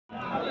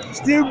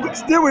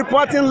Still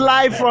reporting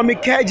live from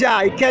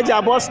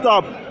Ikeja bus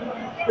stop.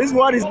 This is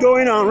what is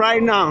going on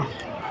right now.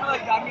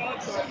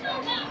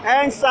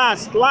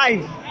 EndSARS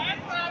live.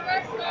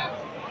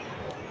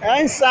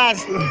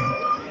 EndSARS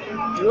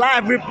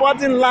live,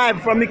 reporting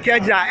live from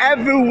Ikeja.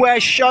 Everywhere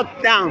shut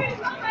down.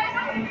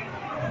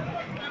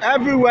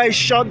 Everywhere is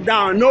shut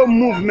down. No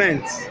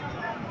movement.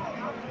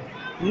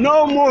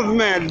 No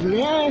movement.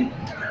 Man.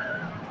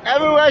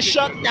 Everywhere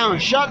shut down.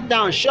 Shut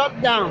down.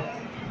 Shut down.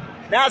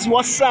 That's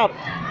what's up.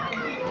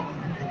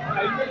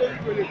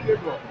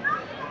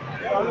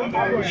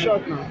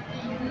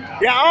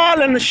 They're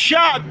all in the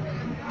shut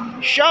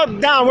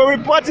down. We're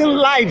reporting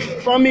live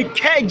from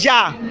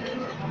Ikeja.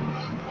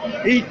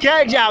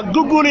 Ikeja,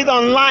 Google it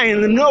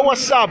online and know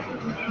what's up.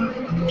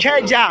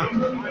 Ikeja.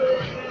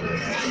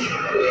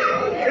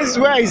 This is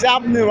where it's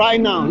happening right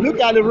now. Look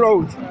at the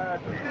road.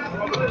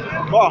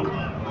 Oh.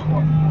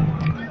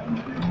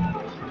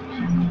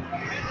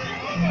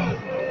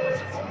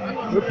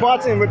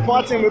 Reporting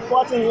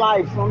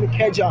live from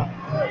Ikeja.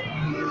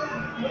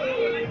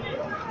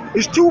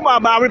 It's too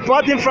bad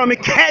reporting from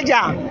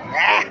Ikeja.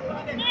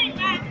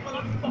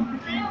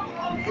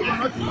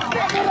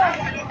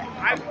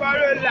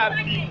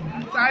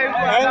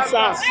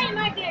 EndSARS.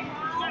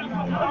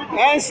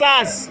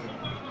 EndSARS.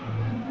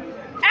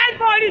 End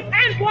police,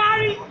 end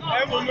Buhari.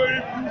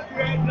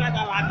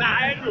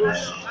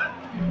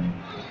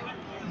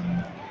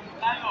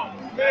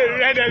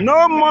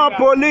 No more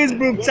police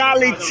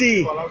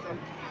brutality.